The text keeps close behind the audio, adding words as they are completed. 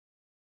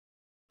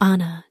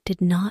Anna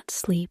did not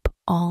sleep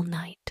all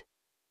night.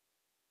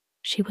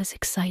 She was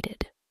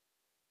excited.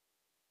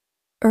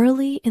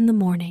 Early in the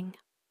morning,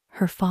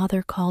 her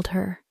father called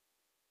her.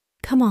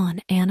 "Come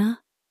on,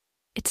 Anna.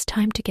 It's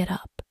time to get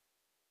up.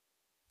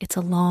 It's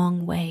a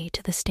long way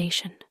to the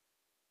station."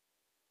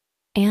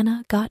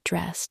 Anna got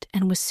dressed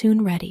and was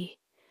soon ready,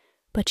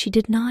 but she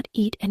did not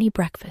eat any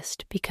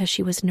breakfast because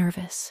she was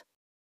nervous.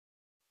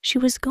 She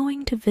was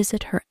going to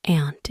visit her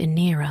aunt in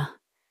Naira,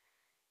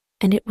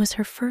 and it was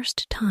her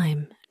first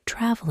time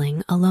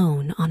traveling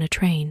alone on a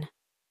train.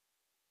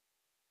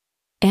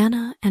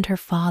 Anna and her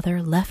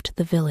father left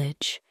the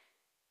village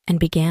and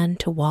began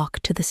to walk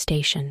to the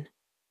station,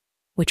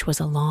 which was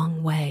a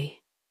long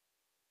way.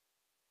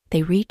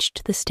 They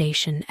reached the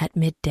station at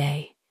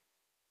midday,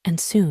 and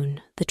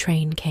soon the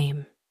train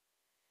came.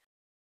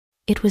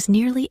 It was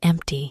nearly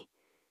empty,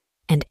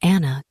 and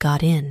Anna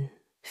got in,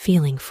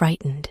 feeling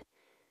frightened.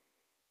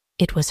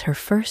 It was her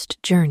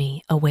first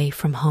journey away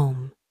from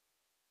home.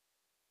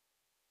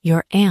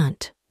 "Your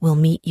aunt will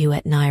meet you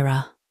at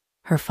Naira,"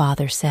 her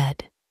father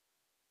said.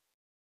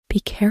 "Be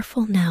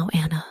careful now,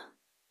 Anna.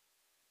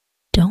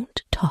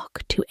 Don't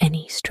talk to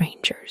any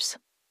strangers."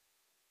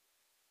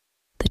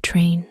 The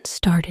train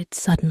started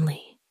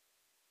suddenly,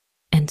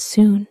 and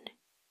soon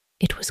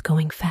it was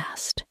going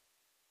fast.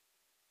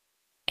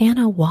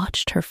 Anna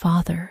watched her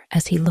father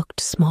as he looked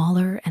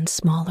smaller and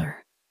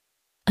smaller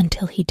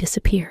until he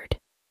disappeared.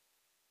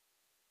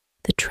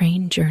 The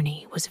train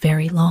journey was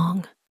very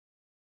long.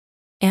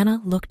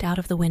 Anna looked out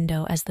of the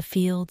window as the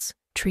fields,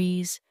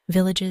 trees,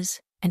 villages,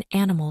 and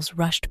animals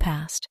rushed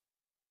past.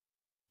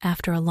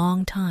 After a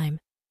long time,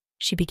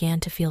 she began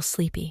to feel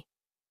sleepy.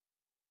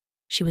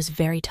 She was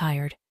very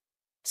tired,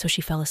 so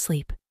she fell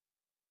asleep.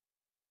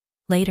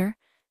 Later,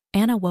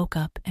 Anna woke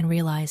up and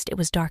realized it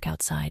was dark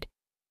outside.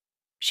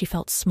 She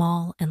felt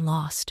small and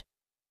lost,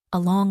 a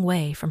long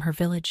way from her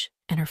village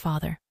and her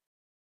father.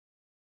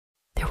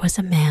 There was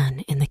a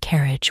man in the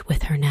carriage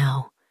with her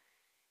now.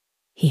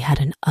 He had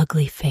an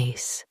ugly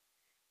face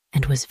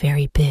and was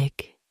very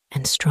big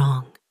and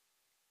strong.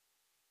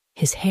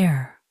 His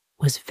hair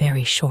was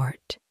very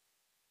short,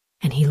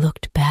 and he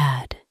looked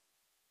bad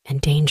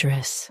and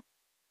dangerous.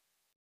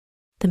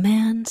 The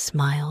man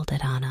smiled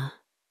at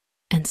Anna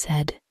and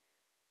said,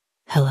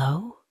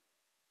 "Hello,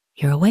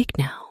 you're awake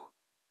now.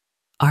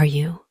 Are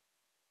you?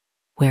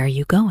 Where are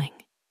you going?"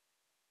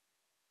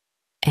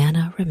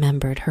 Anna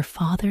remembered her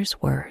father's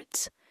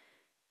words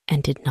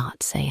and did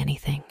not say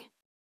anything.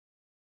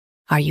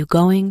 "Are you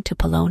going to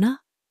Polona?"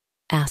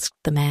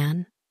 asked the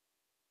man.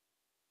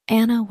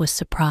 Anna was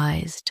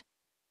surprised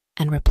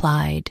and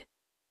replied,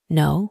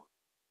 "No,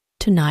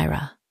 to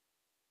Naira."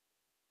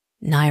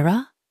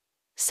 "Naira?"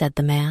 said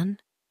the man.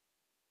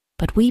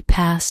 "But we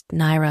passed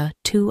Naira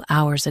 2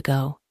 hours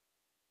ago.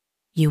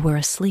 You were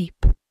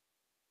asleep."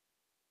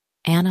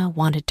 Anna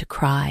wanted to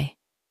cry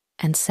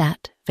and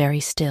sat very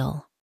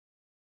still.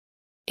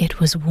 It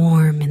was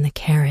warm in the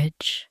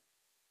carriage,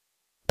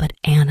 but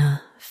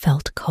Anna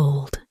felt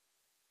cold.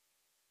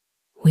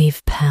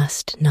 "We've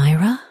passed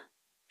Naira?"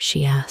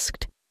 she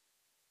asked.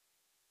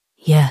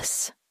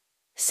 "Yes,"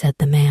 said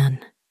the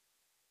man.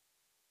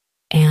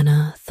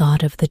 Anna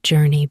thought of the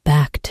journey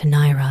back to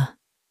Naira.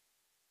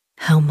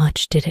 How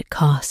much did it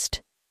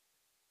cost?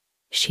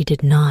 She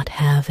did not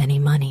have any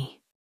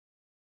money.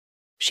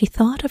 She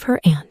thought of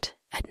her aunt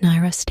at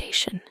Naira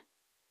station.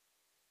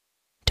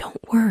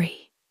 "Don't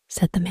worry,"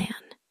 said the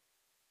man.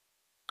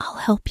 "I'll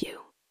help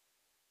you.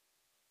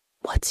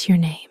 What's your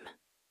name?"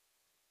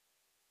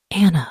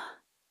 "Anna,"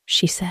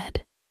 she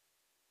said.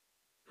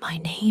 "My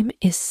name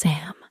is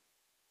Sam,"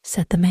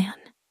 said the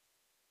man.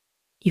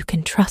 "You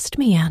can trust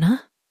me,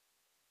 Anna."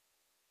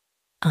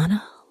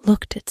 Anna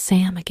looked at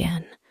Sam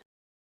again.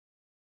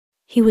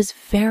 He was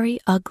very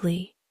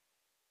ugly,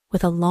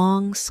 with a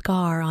long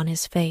scar on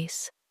his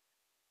face,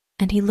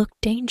 and he looked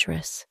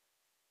dangerous.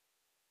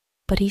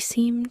 But he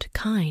seemed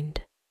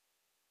kind.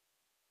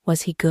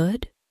 Was he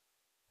good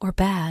or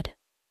bad?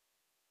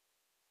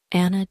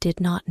 Anna did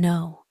not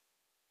know.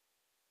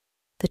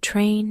 The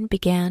train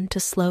began to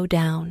slow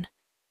down,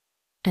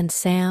 and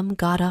Sam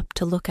got up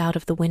to look out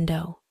of the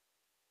window.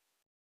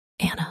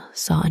 Anna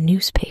saw a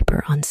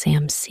newspaper on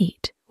Sam's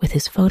seat with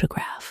his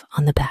photograph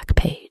on the back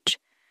page.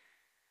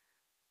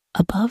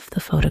 Above the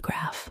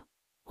photograph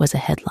was a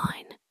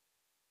headline: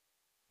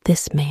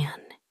 "This man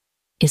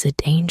is a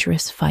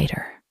dangerous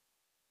fighter."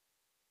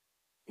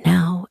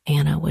 Now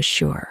Anna was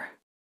sure.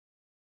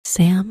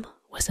 Sam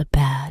was a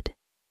bad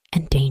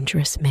and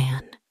dangerous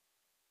man.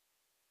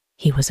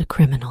 He was a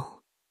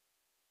criminal.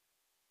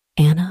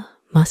 Anna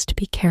must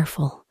be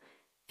careful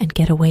and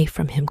get away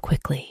from him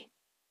quickly.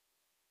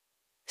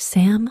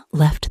 Sam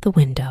left the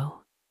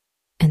window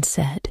and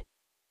said,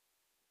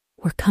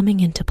 "We're coming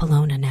into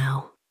Polona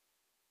now.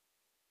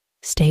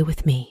 Stay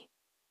with me.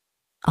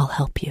 I'll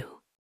help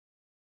you."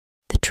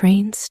 The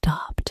train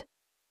stopped,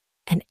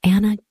 and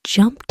Anna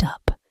jumped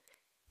up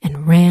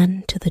and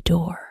ran to the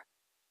door,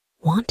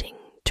 wanting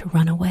to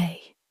run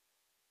away.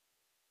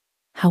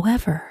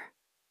 However,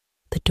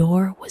 the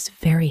door was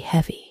very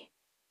heavy,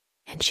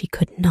 and she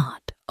could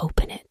not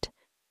open it.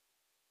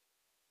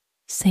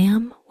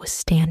 Sam was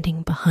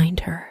standing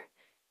behind her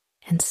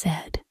and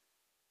said,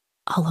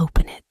 "I'll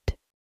open it."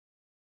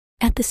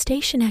 At the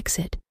station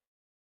exit,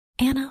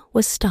 Anna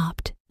was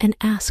stopped and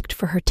asked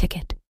for her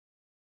ticket.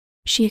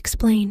 She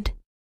explained,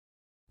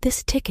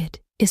 "This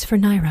ticket is for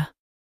Naira.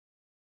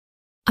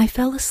 I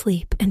fell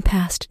asleep and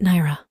passed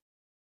Naira.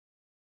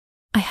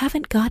 I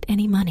haven't got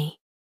any money."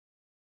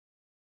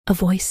 A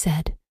voice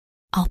said,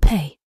 "I'll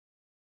pay."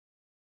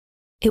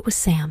 It was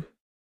Sam.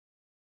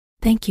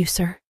 "Thank you,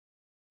 sir,"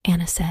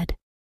 Anna said.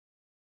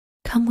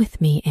 "Come with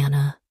me,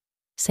 Anna,"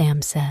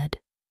 Sam said.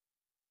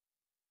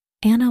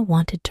 Anna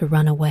wanted to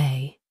run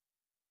away,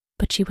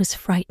 but she was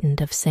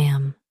frightened of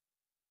Sam.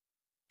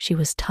 She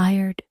was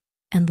tired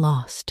and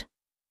lost.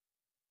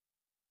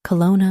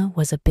 Kelowna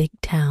was a big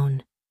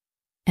town,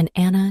 and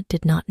Anna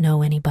did not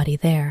know anybody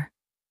there.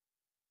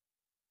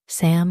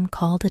 Sam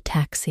called a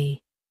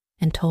taxi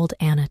and told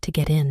Anna to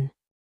get in.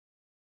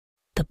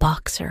 "The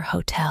Boxer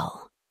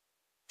Hotel,"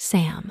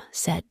 Sam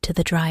said to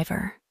the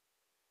driver.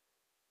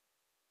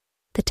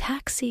 The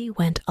taxi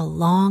went a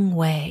long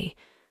way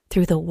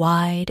through the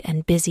wide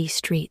and busy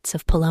streets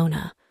of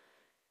Kelowna,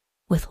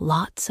 with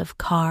lots of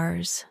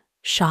cars,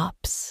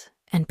 shops,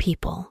 and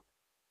people.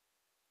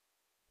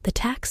 The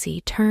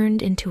taxi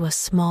turned into a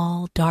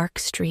small, dark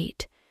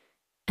street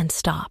and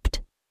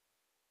stopped.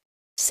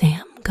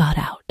 Sam got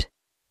out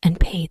and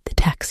paid the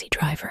taxi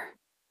driver.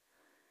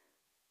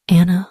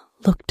 Anna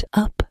looked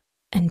up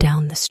and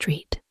down the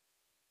street.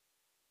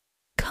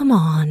 "Come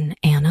on,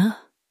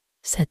 Anna,"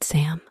 said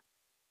Sam.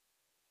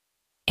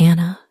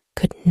 Anna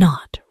could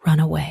not run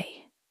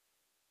away.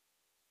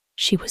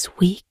 She was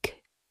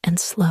weak and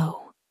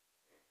slow.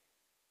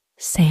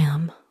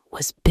 Sam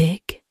was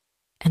big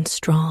and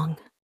strong.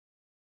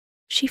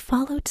 She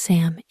followed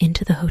Sam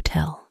into the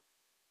hotel.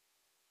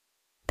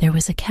 There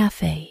was a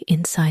cafe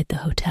inside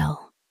the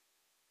hotel.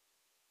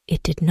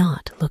 It did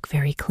not look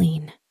very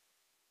clean.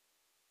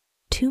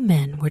 2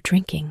 men were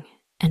drinking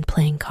and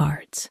playing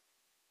cards.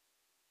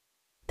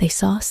 They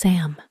saw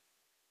Sam.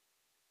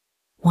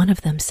 One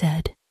of them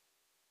said,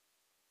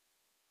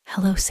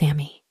 "Hello,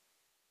 Sammy.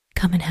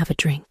 Come and have a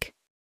drink.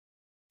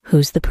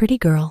 Who's the pretty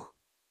girl?"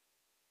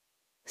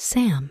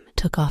 Sam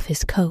took off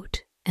his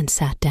coat and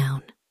sat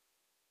down.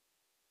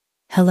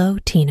 "Hello,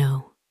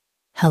 Tino.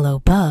 Hello,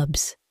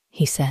 Bubs,"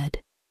 he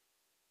said.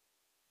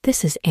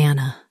 "This is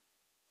Anna.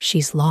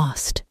 She's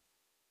lost."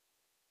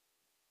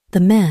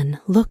 The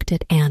men looked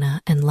at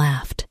Anna and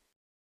laughed.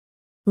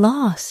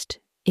 "Lost,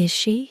 is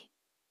she?"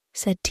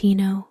 said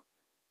Tino.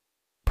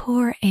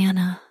 "Poor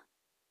Anna.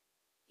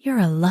 You're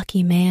a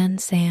lucky man,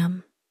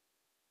 Sam.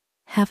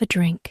 Have a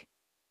drink."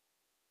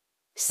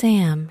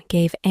 Sam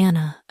gave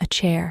Anna a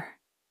chair.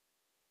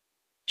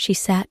 She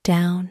sat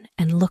down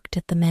and looked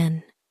at the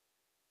men.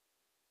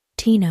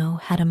 Tino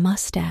had a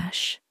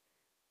mustache,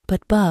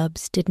 but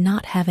Bubs did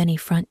not have any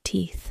front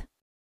teeth.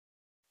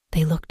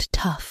 They looked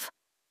tough.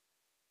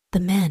 The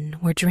men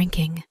were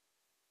drinking.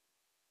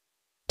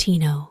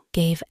 Tino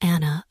gave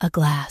Anna a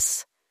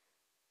glass.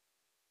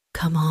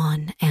 "Come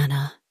on,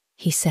 Anna,"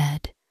 he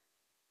said.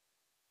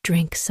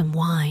 "Drink some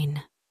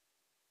wine."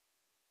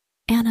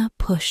 Anna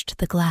pushed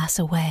the glass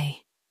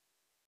away.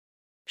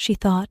 She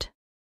thought,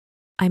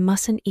 "I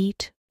mustn't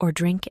eat or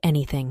drink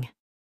anything.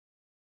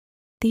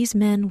 These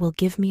men will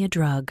give me a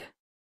drug,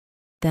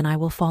 then I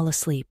will fall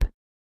asleep."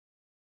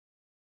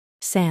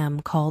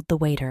 Sam called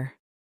the waiter.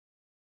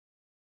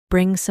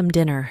 "Bring some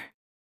dinner,"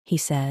 he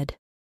said.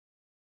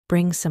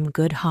 "Bring some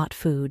good hot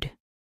food."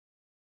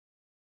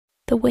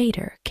 The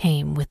waiter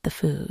came with the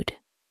food.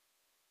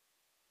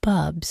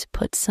 Bubs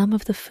put some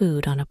of the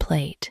food on a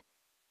plate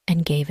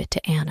and gave it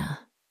to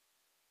Anna.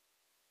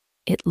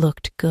 It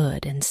looked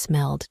good and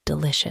smelled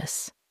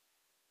delicious.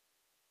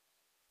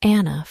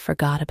 Anna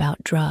forgot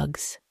about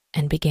drugs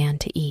and began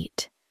to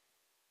eat.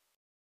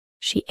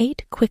 She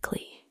ate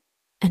quickly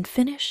and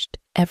finished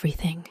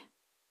everything.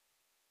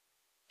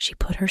 She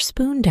put her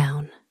spoon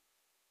down.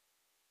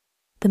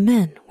 The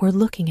men were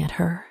looking at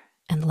her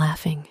and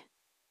laughing.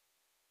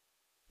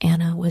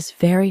 Anna was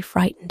very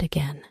frightened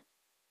again.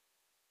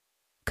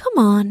 "Come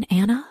on,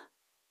 Anna,"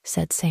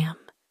 said Sam.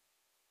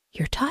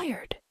 "You're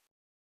tired.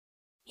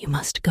 You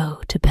must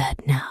go to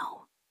bed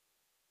now."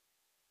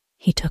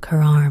 He took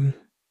her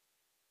arm.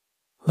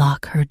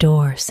 "Lock her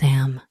door,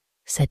 Sam,"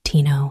 said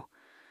Tino.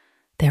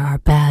 "There are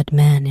bad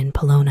men in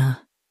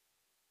Kelowna.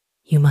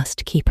 You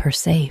must keep her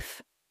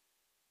safe."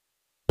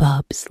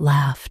 Bubs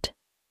laughed.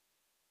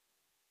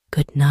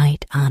 "Good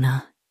night,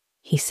 Anna,"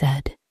 he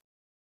said.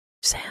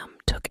 Sam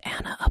took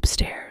Anna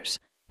upstairs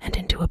and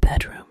into a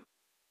bedroom.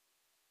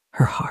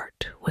 Her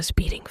heart was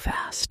beating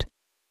fast.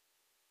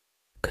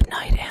 "Good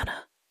night,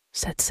 Anna,"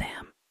 said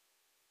Sam.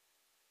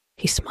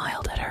 He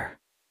smiled at her.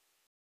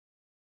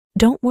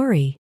 "Don't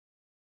worry.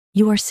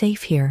 You are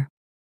safe here."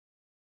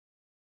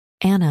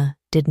 Anna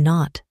did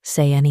not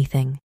say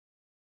anything.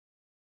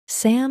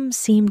 Sam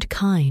seemed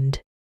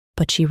kind,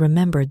 but she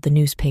remembered the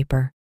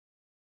newspaper.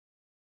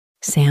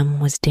 Sam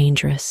was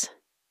dangerous,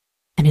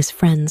 and his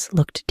friends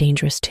looked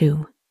dangerous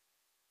too.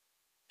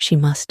 She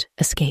must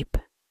escape.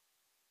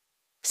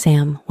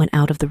 Sam went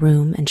out of the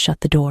room and shut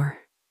the door.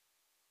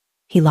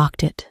 He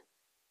locked it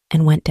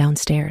and went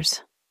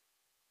downstairs.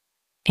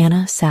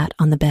 Anna sat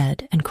on the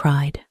bed and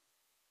cried.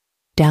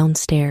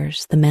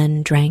 Downstairs, the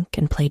men drank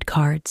and played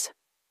cards.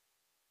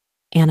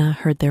 Anna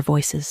heard their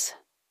voices.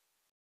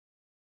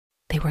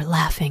 They were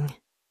laughing.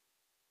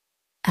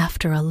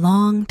 After a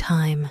long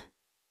time,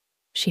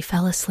 she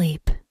fell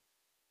asleep.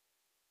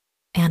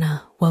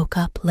 Anna woke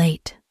up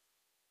late.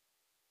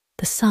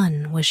 The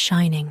sun was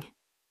shining.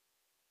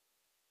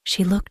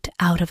 She looked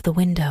out of the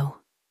window.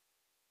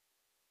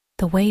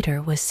 The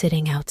waiter was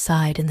sitting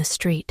outside in the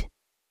street.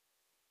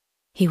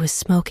 He was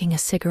smoking a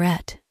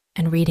cigarette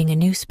and reading a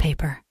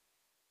newspaper.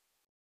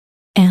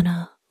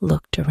 Anna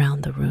looked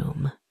around the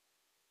room.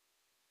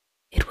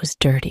 It was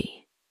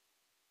dirty.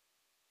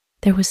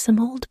 There was some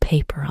old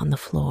paper on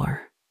the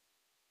floor.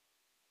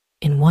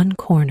 In one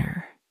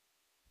corner,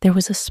 there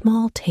was a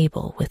small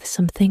table with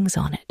some things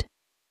on it.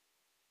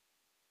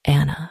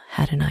 Anna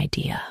had an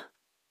idea.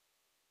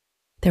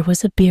 There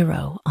was a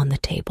bureau on the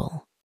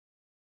table.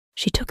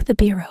 She took the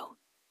bureau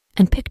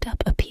and picked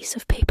up a piece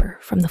of paper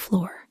from the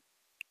floor.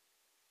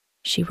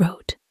 She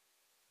wrote,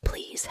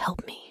 "Please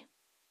help me.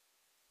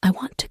 I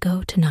want to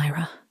go to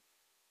Naira.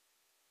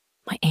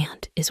 My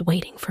aunt is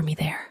waiting for me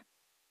there.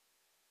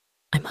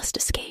 I must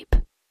escape.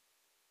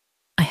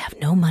 I have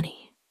no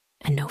money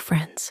and no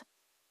friends.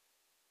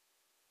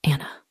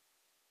 Anna."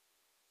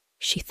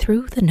 She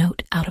threw the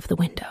note out of the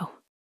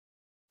window.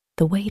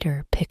 The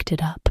waiter picked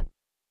it up.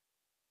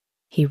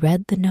 He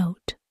read the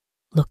note,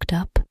 looked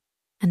up,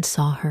 and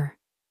saw her.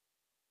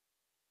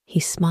 He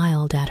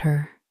smiled at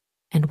her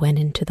and went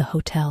into the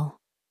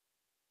hotel.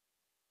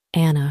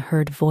 Anna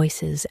heard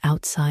voices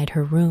outside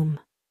her room.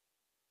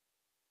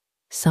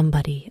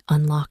 Somebody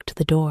unlocked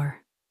the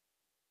door.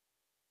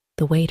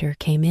 The waiter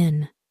came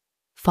in,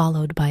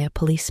 followed by a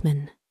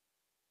policeman.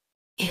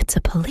 "It's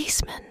a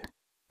policeman,"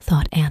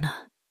 thought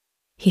Anna.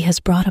 "He has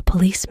brought a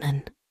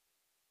policeman."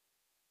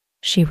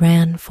 She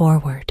ran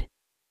forward.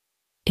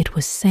 It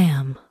was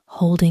Sam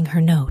holding her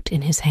note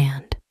in his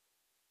hand.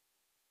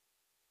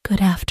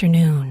 "Good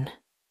afternoon,"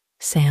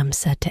 Sam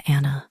said to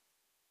Anna.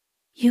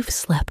 "You've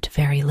slept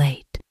very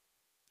late.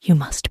 You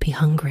must be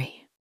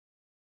hungry.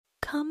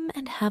 Come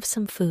and have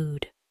some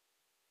food.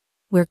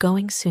 We're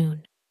going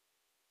soon."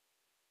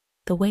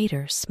 The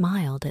waiter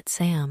smiled at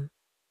Sam.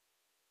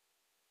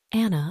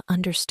 Anna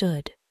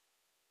understood.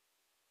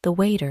 The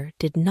waiter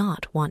did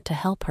not want to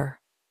help her.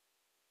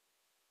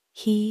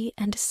 He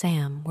and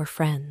Sam were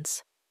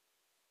friends.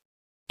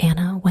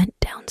 Anna went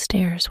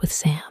downstairs with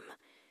Sam,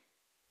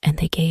 and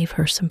they gave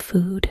her some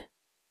food,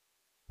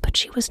 but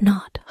she was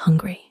not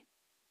hungry.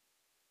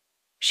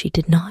 She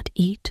did not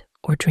eat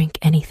or drink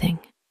anything.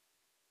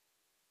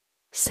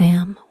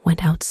 Sam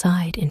went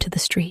outside into the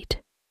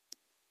street.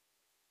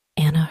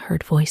 Anna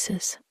heard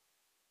voices.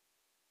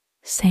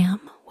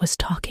 Sam was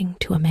talking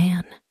to a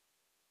man.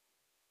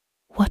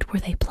 What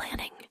were they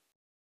planning?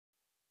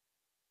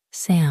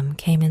 Sam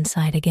came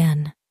inside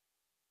again.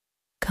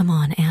 "Come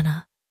on,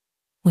 Anna.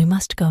 We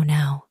must go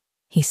now,"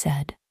 he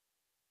said.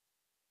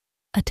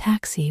 A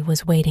taxi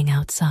was waiting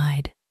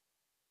outside.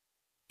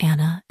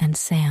 Anna and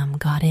Sam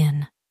got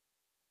in.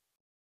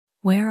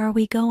 "Where are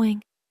we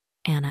going?"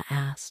 Anna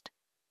asked.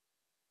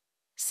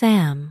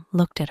 Sam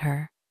looked at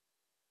her.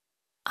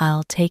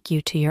 "I'll take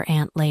you to your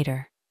aunt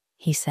later,"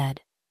 he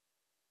said.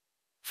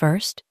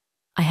 "First,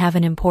 I have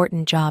an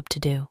important job to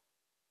do."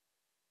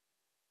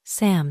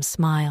 Sam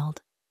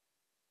smiled.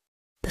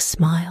 The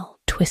smile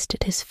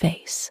twisted his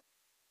face.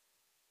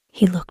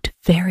 He looked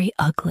very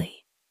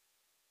ugly.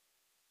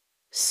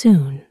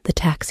 Soon the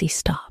taxi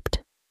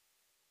stopped.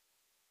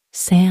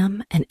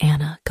 Sam and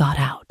Anna got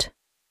out.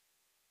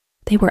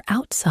 They were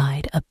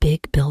outside a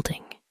big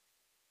building.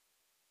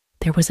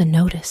 There was a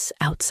notice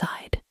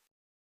outside.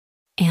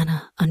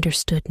 Anna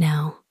understood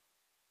now.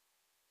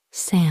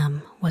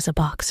 Sam was a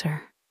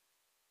boxer.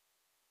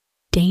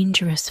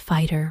 Dangerous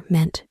fighter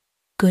meant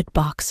good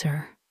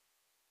boxer.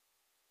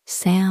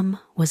 Sam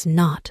was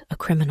not a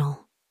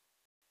criminal.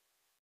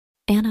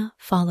 Anna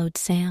followed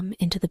Sam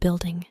into the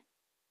building.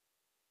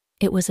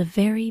 It was a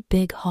very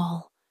big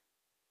hall.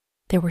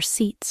 There were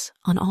seats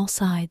on all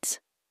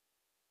sides.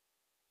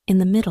 In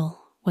the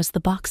middle was the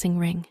boxing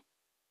ring.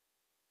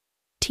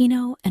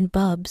 Tino and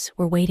Bubs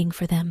were waiting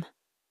for them.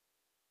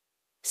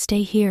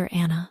 "Stay here,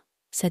 Anna,"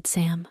 said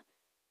Sam.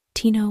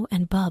 "Tino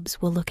and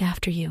Bubs will look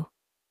after you.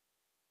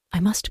 I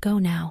must go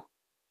now."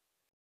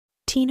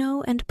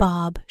 Tino and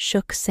Bob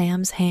shook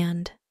Sam's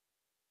hand.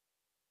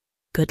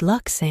 "Good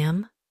luck,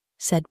 Sam,"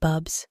 said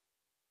Bubs.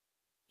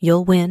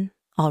 "You'll win,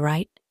 all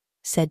right,"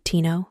 said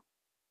Tino.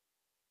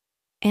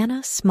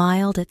 Anna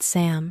smiled at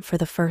Sam for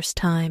the first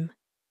time.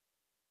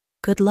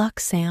 "Good luck,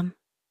 Sam,"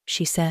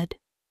 she said.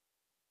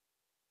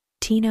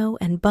 Tino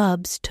and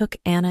Bubs took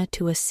Anna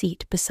to a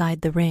seat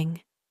beside the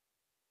ring.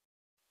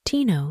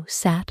 Tino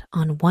sat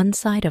on one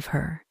side of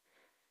her,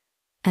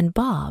 and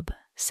Bob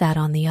sat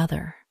on the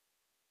other.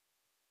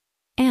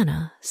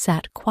 Anna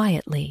sat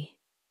quietly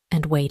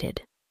and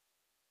waited.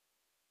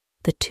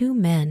 The two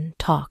men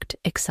talked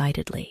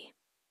excitedly.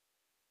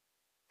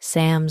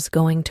 Sam's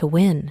going to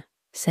win,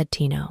 said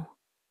Tino.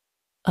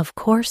 Of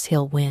course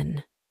he'll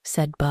win,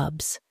 said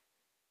Bubs.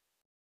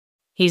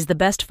 He's the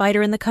best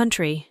fighter in the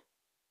country.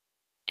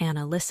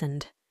 Anna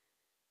listened.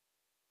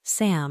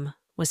 Sam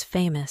was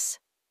famous.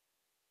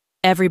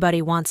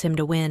 Everybody wants him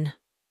to win,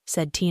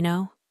 said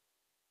Tino.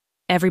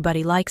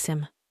 Everybody likes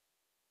him.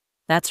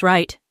 That's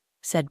right,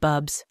 said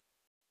Bubs.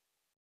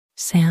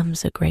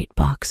 Sam's a great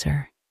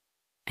boxer,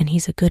 and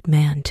he's a good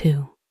man,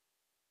 too.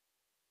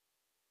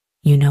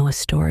 You know a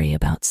story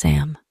about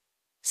Sam,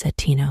 said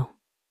Tino.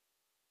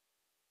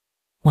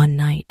 One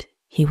night,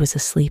 he was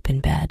asleep in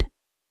bed.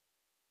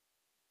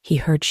 He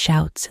heard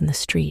shouts in the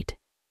street,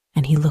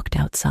 and he looked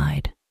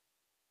outside.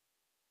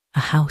 A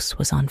house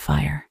was on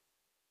fire.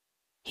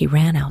 He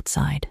ran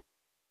outside.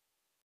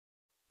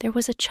 There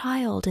was a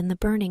child in the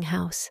burning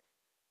house.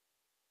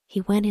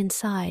 He went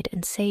inside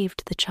and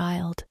saved the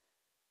child,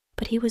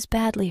 but he was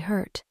badly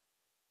hurt.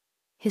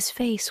 His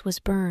face was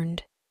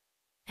burned,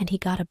 and he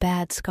got a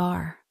bad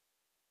scar.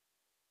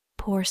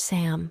 Poor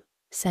Sam,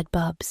 said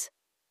Bubs.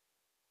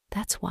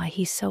 That's why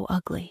he's so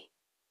ugly.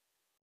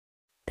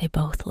 They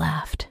both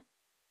laughed.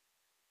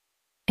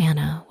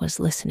 Anna was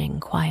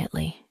listening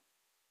quietly.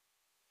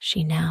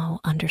 She now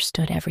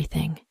understood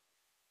everything.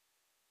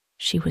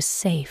 She was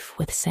safe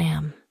with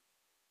Sam.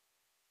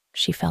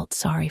 She felt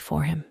sorry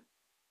for him.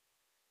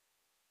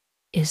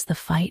 Is the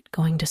fight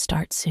going to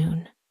start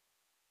soon?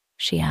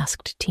 She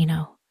asked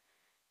Tino.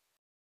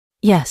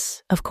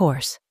 Yes, of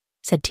course,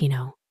 said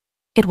Tino.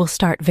 It will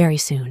start very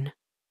soon.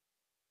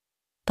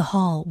 The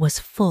hall was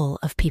full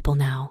of people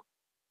now.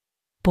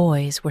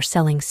 Boys were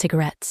selling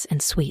cigarettes and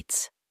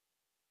sweets.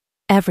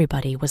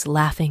 Everybody was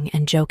laughing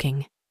and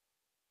joking.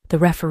 The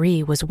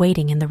referee was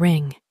waiting in the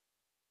ring.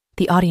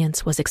 The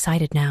audience was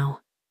excited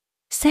now.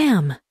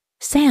 Sam!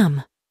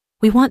 Sam!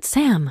 We want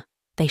Sam!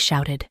 They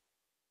shouted.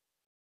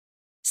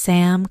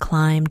 Sam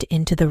climbed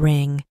into the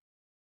ring.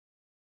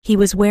 He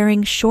was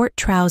wearing short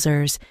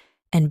trousers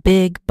and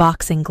big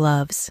boxing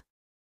gloves.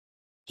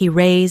 He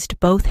raised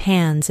both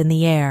hands in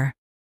the air.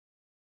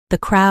 The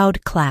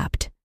crowd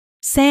clapped.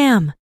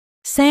 Sam!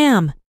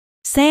 Sam!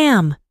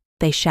 Sam!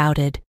 They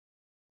shouted.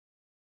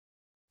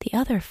 The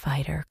other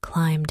fighter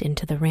climbed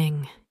into the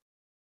ring.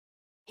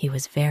 He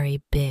was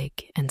very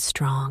big and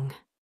strong.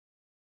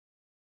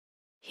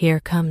 Here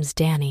comes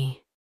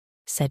Danny,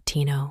 said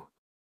Tino.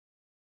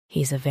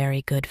 He's a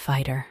very good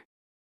fighter.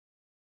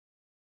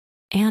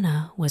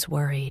 Anna was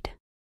worried.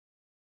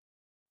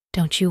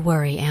 Don't you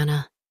worry,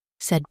 Anna,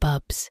 said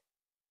Bubs.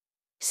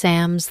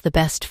 Sam's the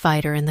best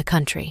fighter in the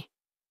country.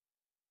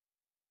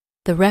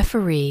 The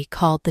referee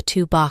called the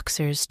two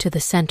boxers to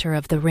the center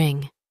of the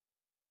ring.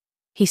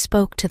 He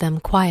spoke to them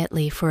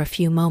quietly for a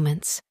few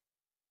moments.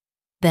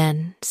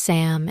 Then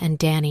Sam and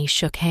Danny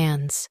shook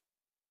hands.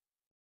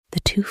 The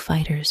two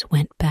fighters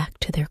went back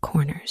to their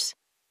corners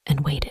and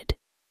waited.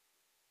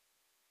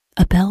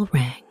 A bell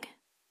rang,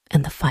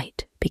 and the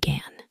fight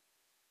began.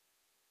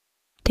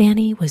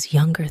 Danny was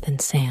younger than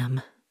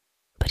Sam,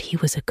 but he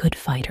was a good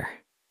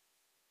fighter.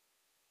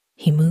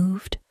 He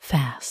moved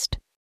fast.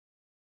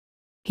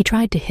 He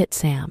tried to hit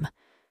Sam,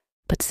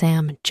 but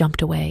Sam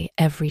jumped away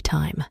every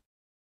time.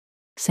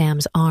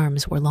 Sam's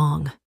arms were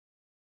long.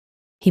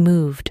 He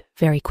moved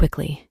very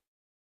quickly.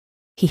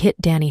 He hit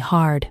Danny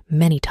hard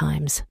many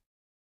times.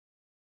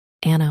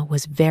 Anna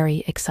was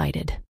very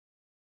excited.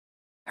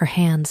 Her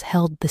hands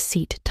held the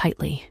seat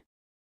tightly.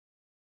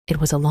 It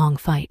was a long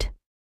fight.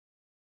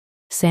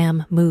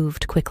 Sam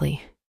moved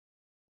quickly.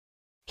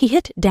 He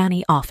hit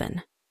Danny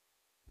often,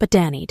 but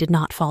Danny did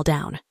not fall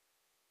down.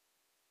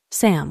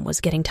 Sam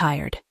was getting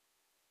tired.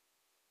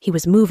 He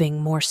was moving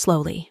more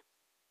slowly.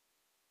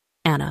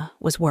 Anna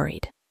was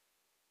worried.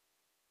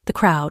 The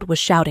crowd was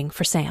shouting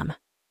for Sam.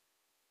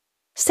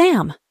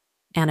 Sam!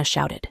 Anna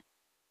shouted.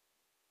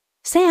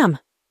 Sam!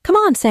 Come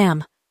on,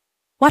 Sam!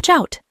 Watch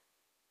out!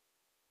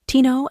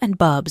 Tino and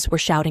Bubs were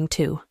shouting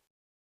too.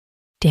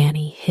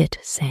 Danny hit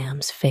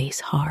Sam's face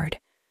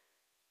hard.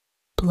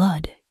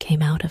 Blood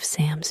came out of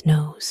Sam's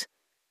nose,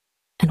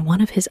 and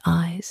one of his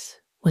eyes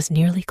was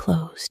nearly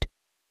closed.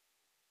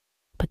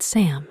 But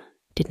Sam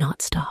did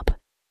not stop.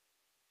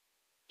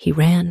 He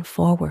ran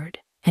forward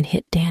and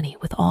hit Danny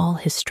with all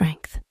his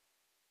strength.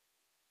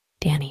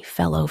 Danny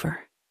fell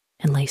over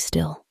and lay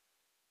still.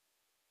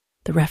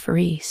 The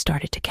referee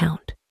started to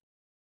count.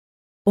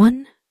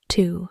 1,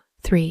 2,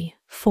 3,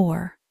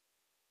 4.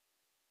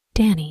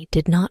 Danny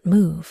did not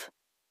move.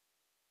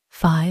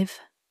 5,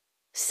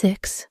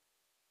 6,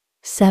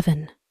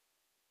 7.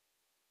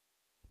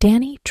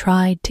 Danny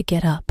tried to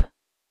get up,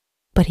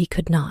 but he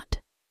could not.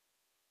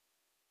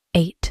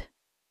 8,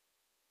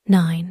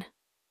 9,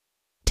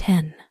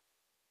 10.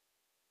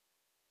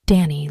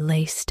 Danny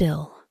lay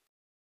still.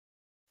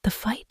 The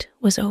fight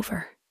was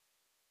over.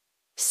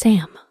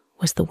 Sam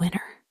was the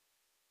winner.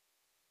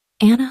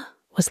 Anna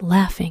was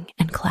laughing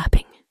and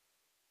clapping.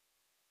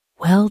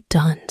 Well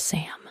done,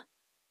 Sam.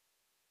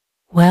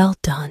 Well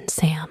done,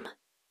 Sam,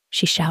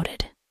 she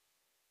shouted.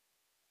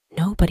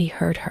 Nobody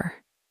heard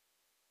her.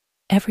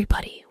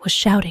 Everybody was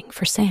shouting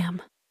for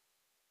Sam.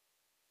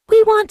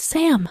 We want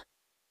Sam.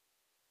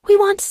 We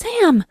want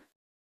Sam!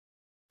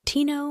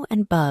 Tino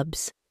and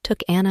Bubs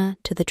took Anna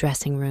to the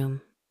dressing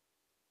room.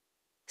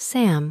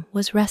 Sam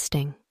was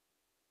resting.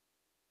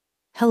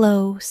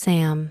 "Hello,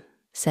 Sam,"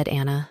 said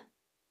Anna.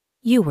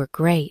 "You were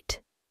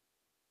great."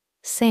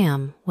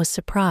 Sam was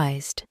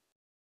surprised.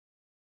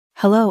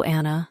 "Hello,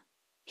 Anna,"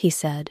 he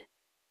said.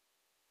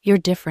 "You're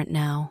different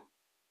now.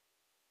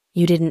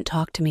 You didn't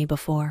talk to me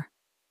before."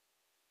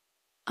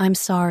 "I'm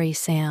sorry,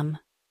 Sam,"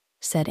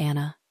 said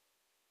Anna.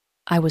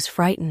 "I was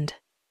frightened."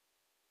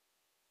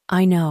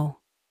 "I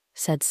know,"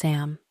 said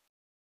Sam.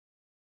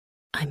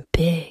 "I'm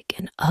big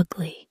and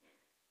ugly,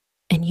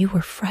 and you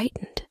were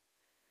frightened.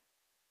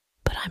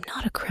 But I'm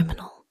not a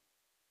criminal."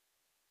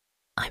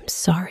 "I'm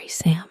sorry,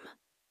 Sam,"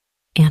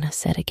 Anna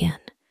said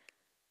again.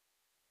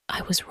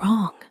 "I was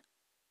wrong.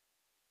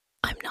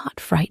 I'm not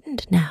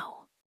frightened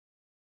now."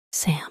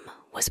 Sam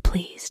was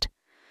pleased.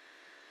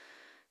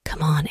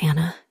 "Come on,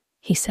 Anna,"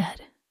 he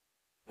said.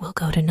 "We'll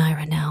go to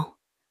Naira now.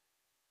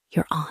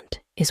 Your aunt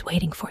is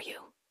waiting for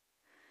you."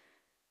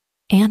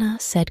 Anna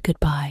said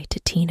goodbye to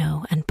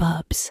Tino and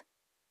Bubs.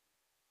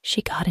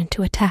 She got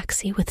into a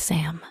taxi with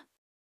Sam.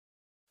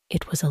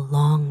 It was a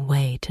long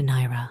way to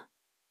Naira,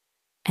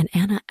 and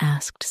Anna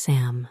asked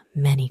Sam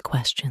many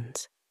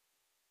questions.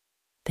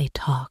 They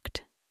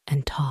talked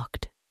and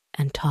talked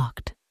and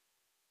talked.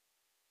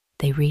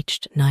 They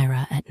reached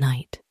Naira at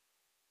night.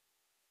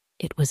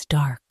 It was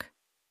dark.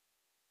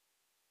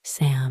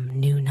 Sam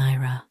knew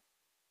Naira.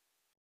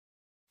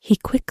 He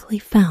quickly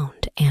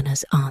found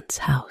Anna's aunt's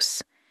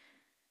house.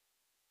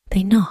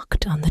 They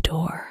knocked on the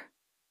door.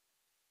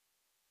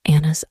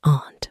 Anna's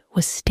aunt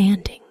was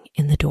standing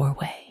in the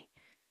doorway.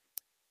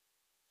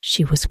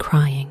 She was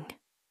crying.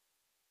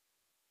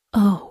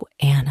 "Oh,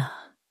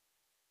 Anna.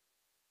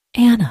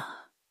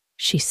 Anna,"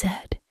 she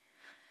said.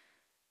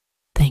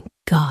 "Thank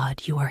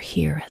God you are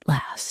here at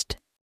last."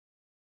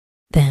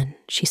 Then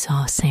she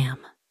saw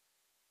Sam.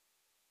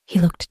 He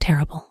looked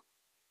terrible.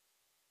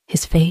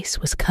 His face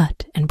was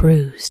cut and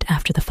bruised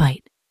after the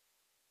fight.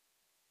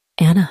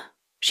 "Anna,"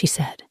 she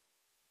said,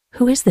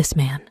 "who is this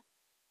man?"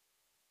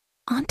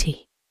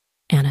 "Auntie,"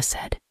 Anna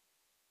said.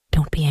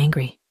 "Don't be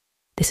angry.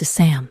 This is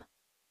Sam."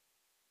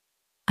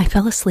 I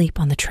fell asleep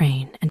on the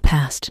train and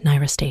passed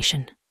Naira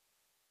Station.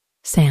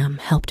 Sam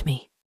helped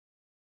me.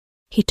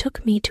 He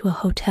took me to a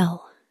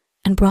hotel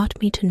and brought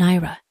me to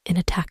Naira in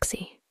a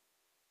taxi.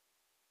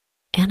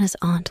 Anna's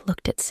aunt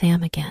looked at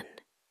Sam again.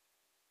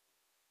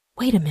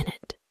 "Wait a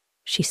minute,"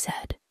 she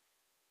said.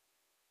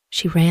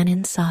 She ran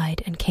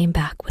inside and came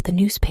back with a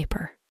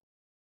newspaper.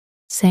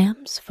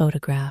 Sam's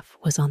photograph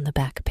was on the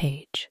back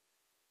page.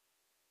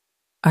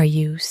 "Are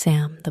you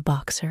Sam the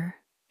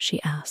boxer?"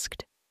 she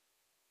asked.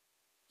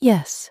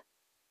 "Yes,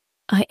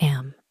 I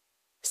am,"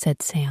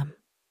 said Sam.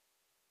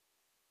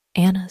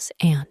 Anna's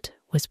aunt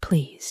was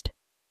pleased.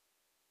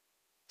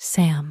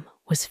 Sam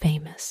was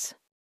famous.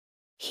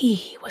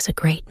 He was a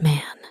great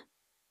man.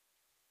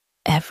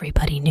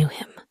 Everybody knew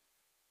him.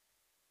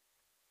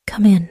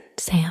 "Come in,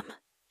 Sam,"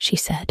 she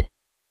said.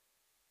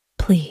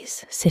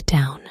 "Please sit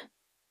down.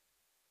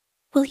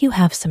 Will you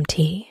have some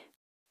tea?"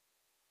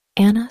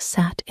 Anna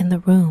sat in the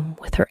room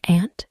with her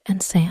aunt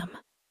and Sam.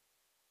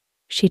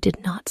 She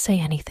did not say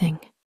anything.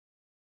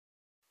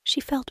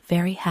 She felt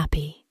very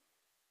happy.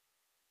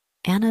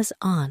 Anna's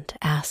aunt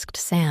asked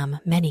Sam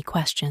many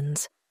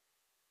questions.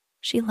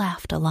 She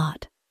laughed a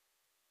lot.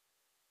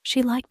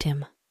 She liked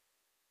him.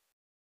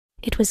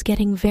 It was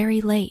getting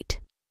very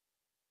late.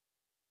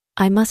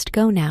 "I must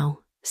go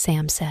now,"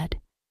 Sam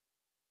said.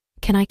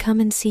 "Can I come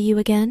and see you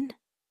again?"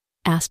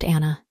 asked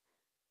Anna.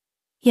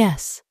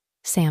 "Yes,"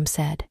 Sam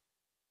said.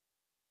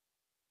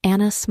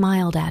 Anna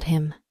smiled at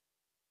him.